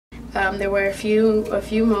There were a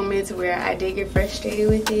few moments where I did get frustrated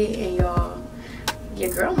with it, and y'all,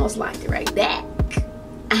 your girl almost liked it right back.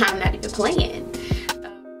 I'm not even playing.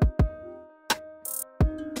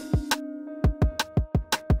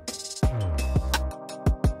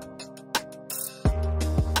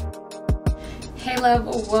 Hey love,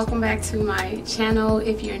 welcome back to my channel.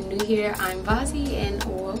 If you're new here, I'm Vazi and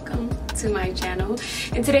welcome to my channel.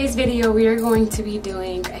 In today's video, we are going to be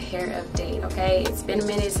doing a hair update, okay? It's been a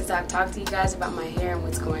minute since I've talked to you guys about my hair and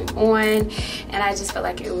what's going on, and I just felt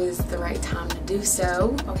like it was the right time to do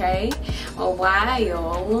so, okay?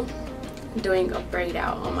 While doing a braid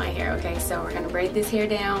out on my hair, okay? So we're gonna braid this hair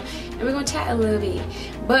down and we're gonna chat a little bit.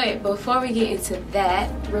 But before we get into that,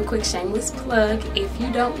 real quick shameless plug, if you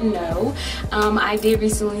don't know, I did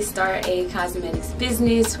recently start a cosmetics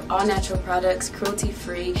business, all natural products, cruelty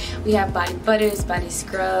free. We have body butters, body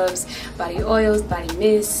scrubs, body oils, body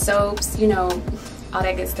mists, soaps, you know, all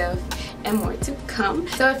that good stuff, and more to come.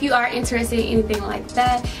 So if you are interested in anything like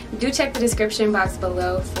that, do check the description box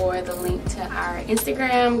below for the link to our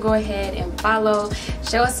Instagram. Go ahead and follow,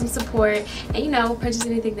 show us some support, and you know, purchase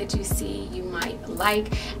anything that you see you might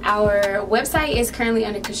like. Our website is currently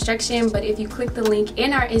under construction, but if you click the link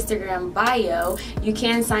in our Instagram bio, you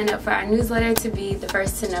can sign up for our newsletter to be the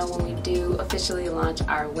first to know when we do officially launch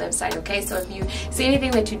our website, okay? So if you see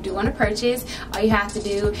anything that you do want to purchase, all you have to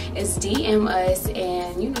do is DM us,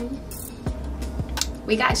 and you know,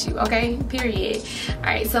 we got you, okay? Period. All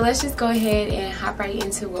right, so let's just go ahead and hop right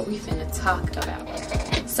into what we finna talk about.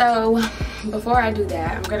 So before I do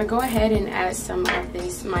that, I'm gonna go ahead and add some of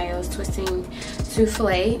this Mayo's Twisting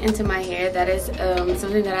Souffle into my hair. That is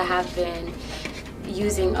something that I have been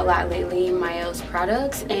using a lot lately, Mayo's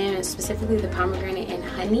products, and specifically the pomegranate and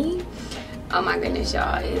honey. Oh my goodness,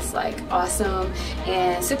 y'all, it's like awesome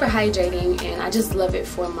and super hydrating, and I just love it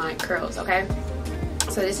for my curls, okay?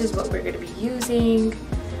 So this is what we're going to be using.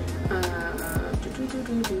 Are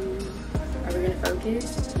we going to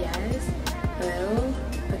focus? Yes. Hello.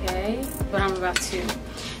 Okay. What I'm about to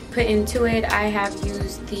put into it, I have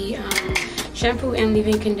used the shampoo and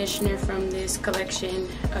leave-in conditioner from this collection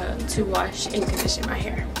to wash and condition my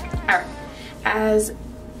hair. Alright. As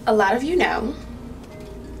a lot of you know,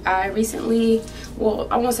 I recently, well,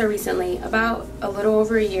 I won't say recently, about a little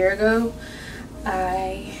over a year ago,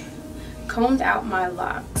 I combed out my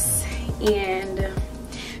locks, and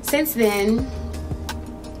since then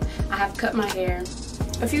I have cut my hair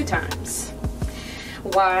a few times.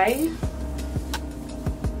 Why?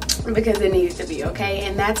 Because it needed to be, okay?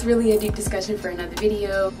 And that's really a deep discussion for another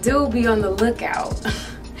video. Do be on the lookout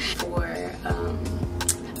for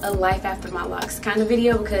a life after my locks kind of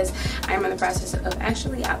video, because I'm in the process of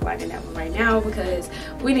actually outlining that one right now because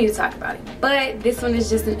we need to talk about it. But this one is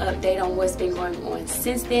just an update on what's been going on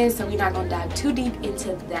since then, so we're not going to dive too deep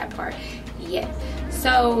into that part yet.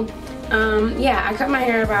 So yeah, I cut my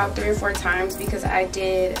hair about 3 or 4 times because I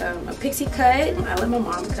did a pixie cut. I let my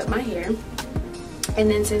mom cut my hair, and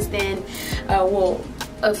then since then, well,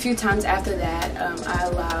 a few times after that, I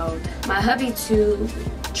allowed my hubby to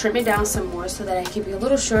trim it down some more so that it could be a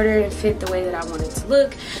little shorter and fit the way that I wanted to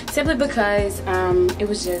look, simply because it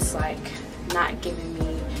was just like not giving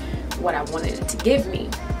me what I wanted it to give me.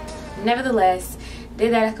 Nevertheless,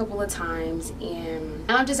 did that a couple of times, and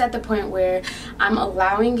now I'm just at the point where I'm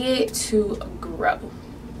allowing it to grow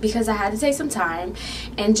because I had to take some time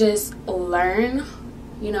and just learn,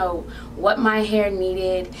 you know, what my hair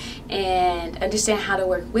needed and understand how to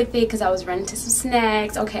work with it, because I was running to some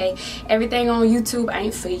snags. Okay, everything on YouTube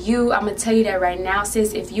ain't for you. I'm gonna tell you that right now,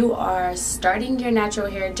 sis. If you are starting your natural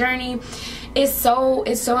hair journey, it's so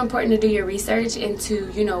important to do your research and to,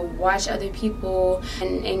 you know, watch other people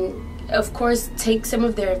and of course take some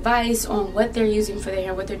of their advice on what they're using for their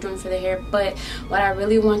hair, what they're doing for their hair. But what I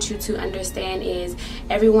really want you to understand is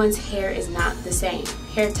everyone's hair is not the same.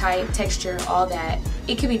 Hair type, texture, all that,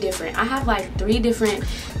 it could be different. I have like 3 different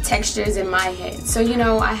textures in my head, so you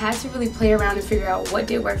know, I had to really play around and figure out what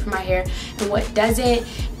did work for my hair and what doesn't.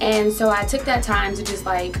 And so I took that time to just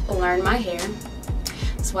like learn my hair.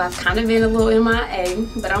 So I've kind of been a little MIA,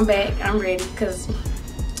 but I'm back, I'm ready, because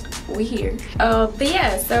we here. But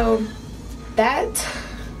yeah, so that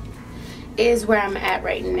is where I'm at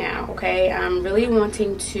right now, okay? I'm really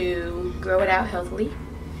wanting to grow it out healthily.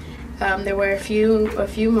 There were a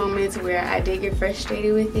few moments where I did get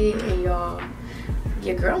frustrated with it, and y'all,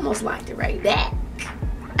 your girl almost liked it right back.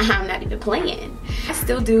 I'm not even playing. I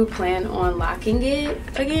still do plan on locking it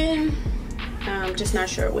again. Just not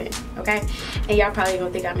sure when, okay? And y'all probably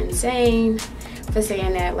gonna think I'm insane for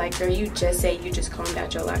saying that. Like, girl, you just said you just combed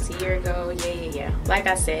out your locks a year ago. Yeah. Like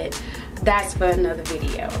I said, that's for another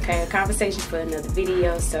video, okay? A conversation for another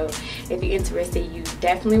video. So if you're interested, you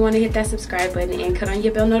definitely want to hit that subscribe button and cut on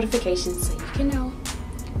your bell notifications so you can know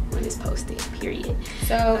when it's posted, period.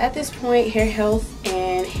 So at this point, hair health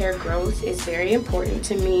and hair growth is very important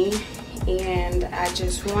to me, and I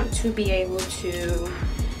just want to be able to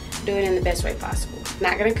do it in the best way possible.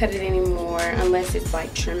 Not gonna cut it anymore unless it's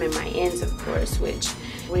like trimming my ends, of course, which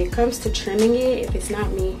when it comes to trimming it, if it's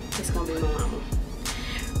not me, it's gonna be my mama.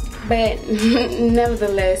 But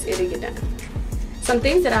nevertheless, it'll get done. Some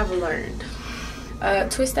things that I've learned.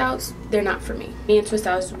 Twist outs, they're not for me. Me and twist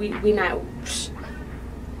outs, we don't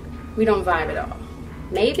vibe at all.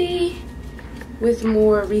 Maybe with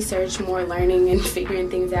more research, more learning and figuring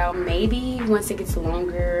things out, maybe once it gets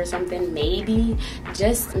longer or something, maybe,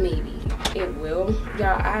 just maybe, it will.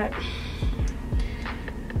 Y'all,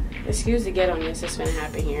 excuse the ghetto-ness that's gonna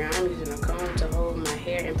happen here. I'm using a comb to hold my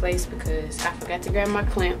hair in place because I forgot to grab my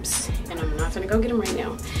clamps and I'm not gonna go get them right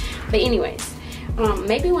now. But anyways,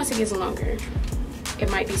 maybe once it gets longer, it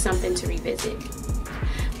might be something to revisit.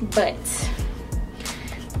 But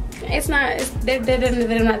it's not, they're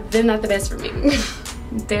not the best for me.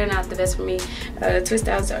 They're not the best for me. Twist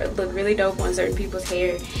outs look really dope on certain people's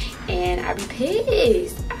hair, and I be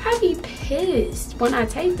pissed when I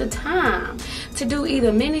take the time to do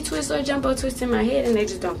either mini twist or jumbo twist in my head and they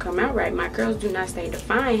just don't come out right. My curls do not stay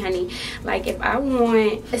defined, honey. Like if I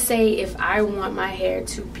want my hair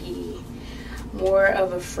to be more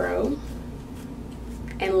of a fro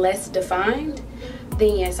and less defined,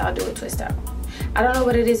 then yes, I'll do a twist out. I don't know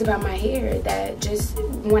what it is about my hair that just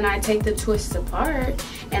when I take the twists apart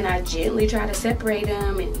and I gently try to separate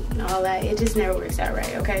them and all that, it just never works out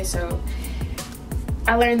right, okay? So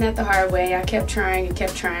I learned that the hard way. I kept trying and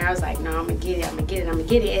kept trying. I was like, no, I'm gonna get it, I'm gonna get it, I'm gonna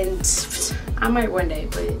get it. And I might one day,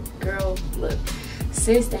 but girl, look,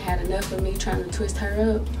 sister had enough of me trying to twist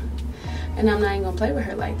her up, and I'm not even gonna play with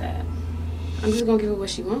her like that. I'm just gonna give her what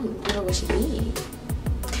she wants, give her what she needs.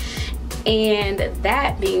 And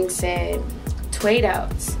that being said, twade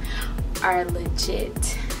outs are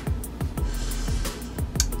legit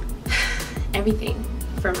everything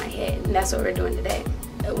for my head, and that's what we're doing today.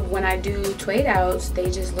 When I do twade outs,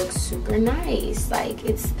 they just look super nice. Like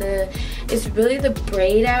it's really the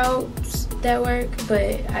braid outs that work,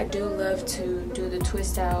 but I do love to do the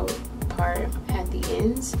twist out part at the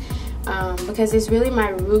ends, because it's really my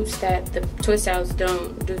roots that the twist outs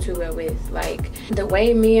don't do too well with. Like the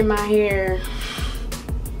way me and my hair,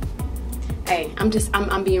 hey, I'm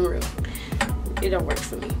being real, it don't work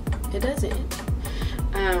for me. It doesn't.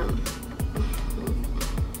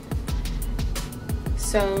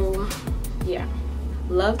 So yeah,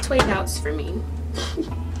 love twade outs for me.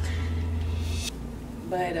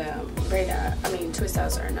 But twist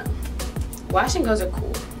outs are no. Wash and goes are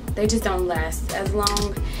cool. They just don't last as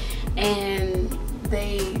long, and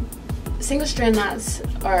single strand knots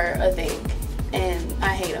are a thing, and I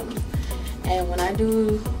hate them. And when I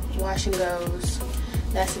do wash and goes,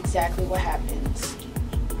 that's exactly what happens.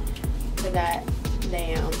 They got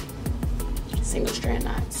damn single strand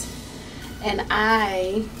knots. And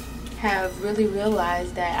I have really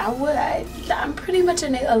realized that I'm pretty much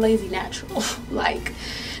a lazy natural. Like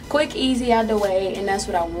quick, easy, out the way, and that's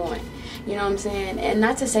what I want. You know what I'm saying? And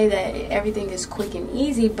not to say that everything is quick and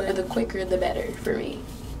easy, but the quicker the better for me.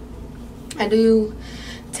 I do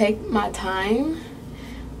take my time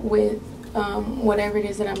with whatever it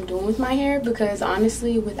is that I'm doing with my hair, because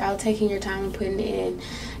honestly, without taking your time and putting in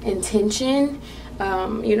intention,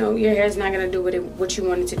 you know, your hair is not going to do what you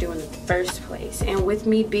wanted to do in the first place. And with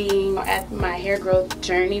me being at my hair growth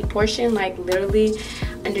journey portion, like literally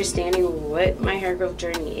understanding what my hair growth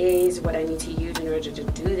journey is, what I need to use in order to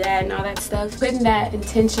do that and all that stuff, putting that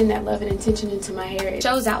intention, that love and intention into my hair, it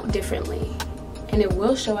shows out differently. And it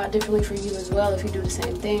will show out differently for you as well if you do the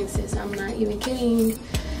same thing, sis. I'm not even kidding.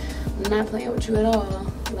 I'm not playing with you at all.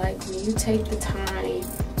 Like when you take the time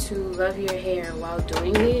to love your hair while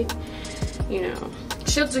doing it, you know,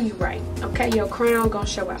 she'll do you right, okay? Your crown gonna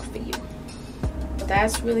show out for you.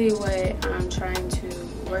 That's really what I'm trying to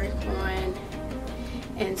work on.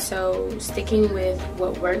 And so sticking with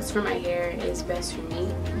what works for my hair is best for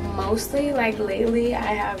me. Mostly, like lately,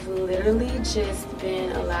 I have literally just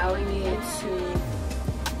been allowing it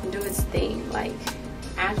to do its thing. Like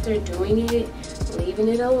after doing it, leaving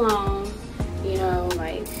it alone, you know,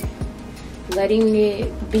 like letting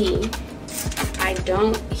it be. I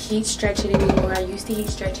don't heat stretch it anymore. I used to heat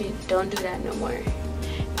stretch it. Don't do that no more.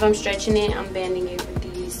 If I'm stretching it, I'm banding it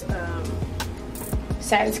with these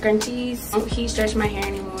satin scrunchies. I don't heat stretch my hair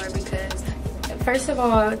anymore because, first of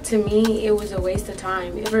all, to me, it was a waste of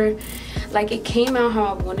time. Like it came out how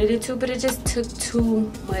I wanted it to, but it just took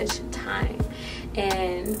too much time. time,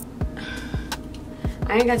 and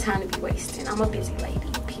I ain't got time to be wasting. I'm a busy lady,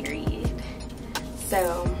 period.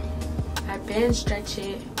 So I band stretch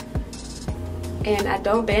it, and I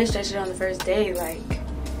don't band stretch it on the first day. Like,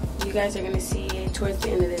 you guys are gonna see towards the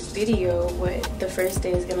end of this video what the first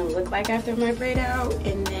day is gonna look like after my braid out,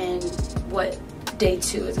 and then what day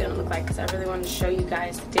 2 is gonna look like, because I really want to show you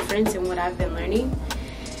guys the difference in what I've been learning.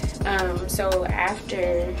 So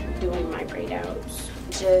after doing my braid outs,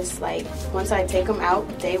 just like once I take them out,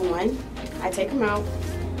 day 1, I take them out.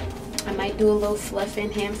 I might do a little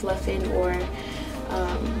fluffing, hand fluffing, or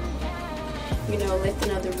you know,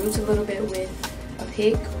 lifting of the roots a little bit with a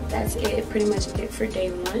pick. That's it, pretty much it for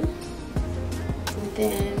day 1. And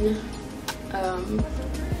then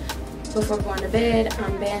before going to bed,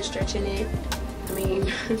 I'm band stretching it. I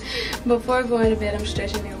mean, before going to bed, I'm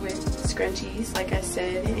stretching it with scrunchies, like I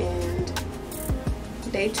said, and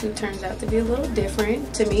day 2 turns out to be a little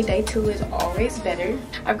different. To me, day 2 is always better.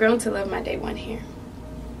 I've grown to love my day 1 hair,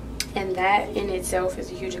 and that in itself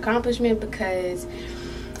is a huge accomplishment, because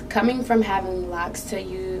coming from having locks to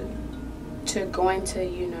going to,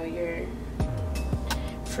 you know, your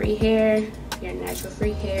free hair, your natural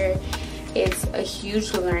free hair, it's a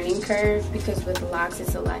huge learning curve, because with locks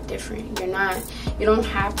it's a lot different. You don't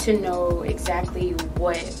have to know exactly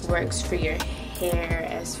what works for your hair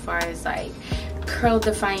as far as like curl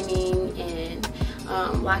defining and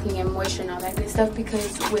locking in moisture and all that good stuff,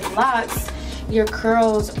 because with locks your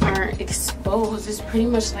curls aren't exposed. It's pretty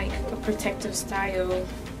much like a protective style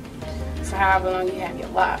for however long you have your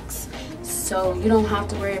locks. So you don't have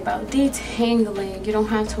to worry about detangling. You don't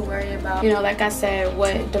have to worry about, you know, like I said,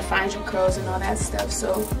 what defines your curls and all that stuff.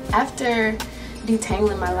 So after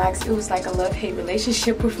detangling my locks, it was like a love-hate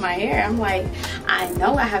relationship with my hair. I'm like, I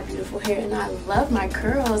know I have beautiful hair and I love my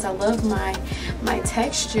curls, I love my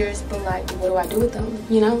textures, but like, what do I do with them?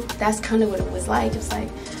 You know, that's kind of what it was like. It's like,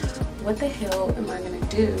 what the hell am I gonna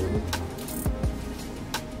do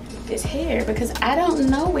with this hair? Because I don't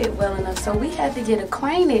know it well enough. So we had to get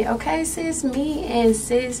acquainted, okay, sis? Me and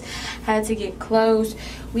sis had to get close.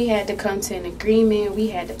 We had to come to an agreement. We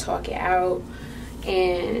had to talk it out.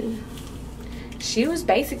 And she was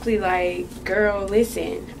basically like, girl,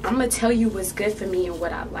 listen, I'm gonna tell you what's good for me and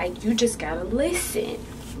what I like. You just gotta listen.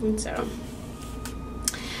 And so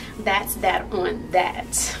that's that on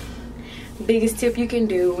that. Biggest tip you can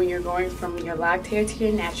do when you're going from your locked hair to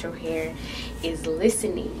your natural hair is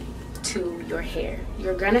listening to your hair.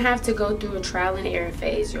 You're gonna have to go through a trial and error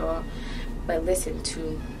phase, y'all, but listen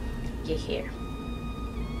to your hair.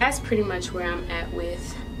 That's pretty much where I'm at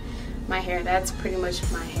with my hair. That's pretty much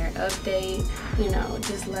my hair update. You know,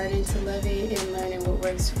 just learning to love it and learning what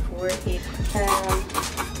works for it.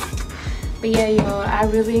 But yeah, y'all, I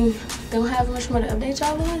really don't have much more to update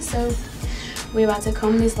y'all on, so we're about to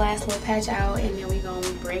comb this last little patch out, and then we're gonna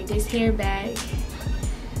braid this hair back,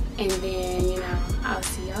 and then, you know, I'll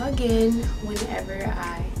see y'all again whenever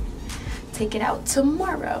I take it out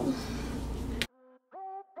tomorrow.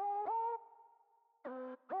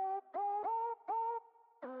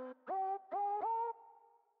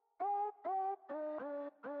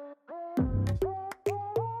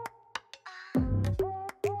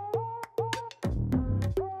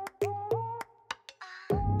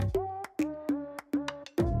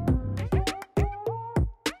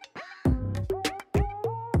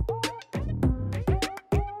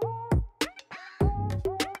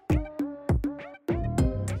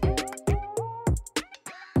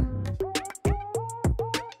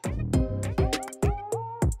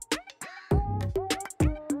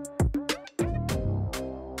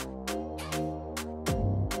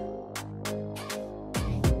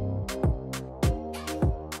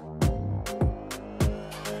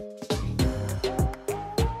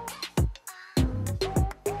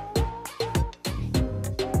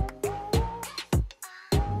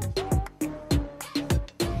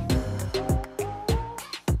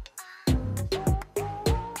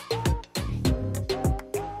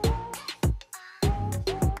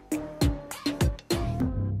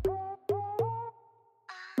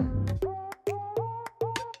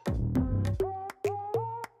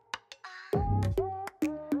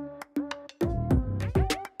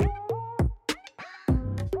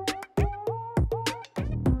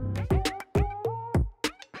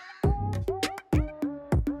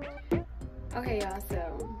 Okay, y'all,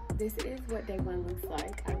 so this is what day 1 looks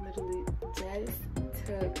like. I literally just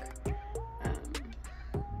took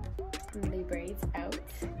the braids out,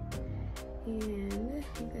 and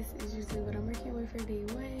this is usually what I'm working with for day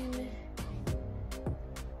 1.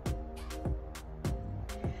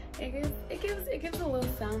 It gives a little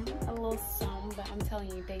some, but I'm telling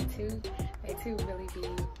you, day 2 really be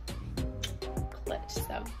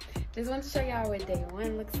So just want to show y'all what day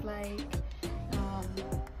one looks like.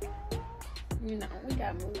 You know, we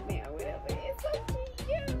got movement or whatever. It's so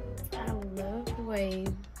cute. I love the way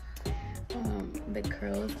the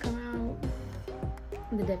curls come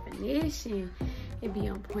out. The definition, it be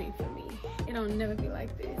on point for me. It don't never be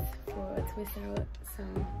like this for a twist out. So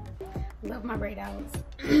love my braid outs.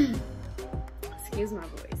 Excuse my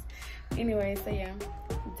voice. Anyway, so yeah,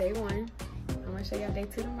 day one. I'm gonna show y'all day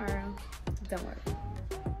two tomorrow. Don't worry.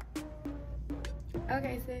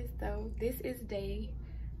 Okay, sis, so this is day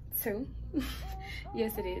two.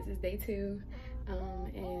 Yes, it is. It's day two.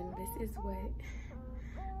 And this is what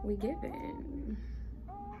we given.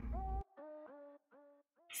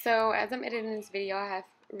 So as I'm editing this video, I have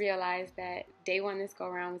realized that day one this go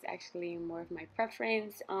around was actually more of my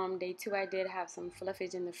preference. Day two I did have some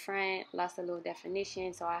fluffage in the front, lost a little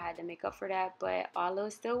definition, so I had to make up for that, but all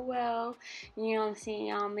is still well. You know what I'm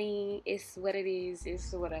saying? I mean, it's what it is.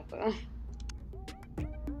 It's whatever.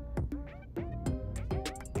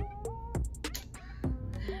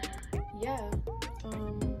 Yeah.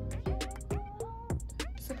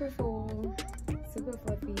 Super full, super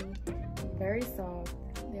fluffy, very soft.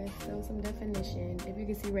 There's still some definition. If you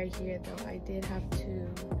can see right here though, I did have to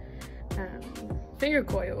finger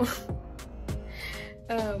coil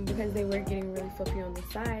because they were getting really fluffy on the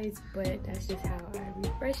sides, but that's just how I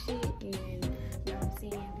refresh it. And you know what I'm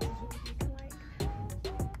saying, this is what it's looking like.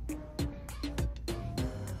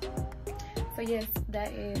 So yes,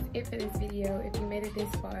 that is it for this video. If you made it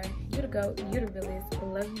this far, you the GOAT, you the realest. I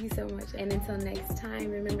love you so much, and until next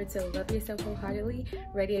time, remember to love yourself wholeheartedly,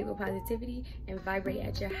 radiate with positivity, and vibrate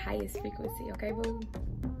at your highest frequency. Okay, boo?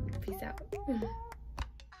 Peace out.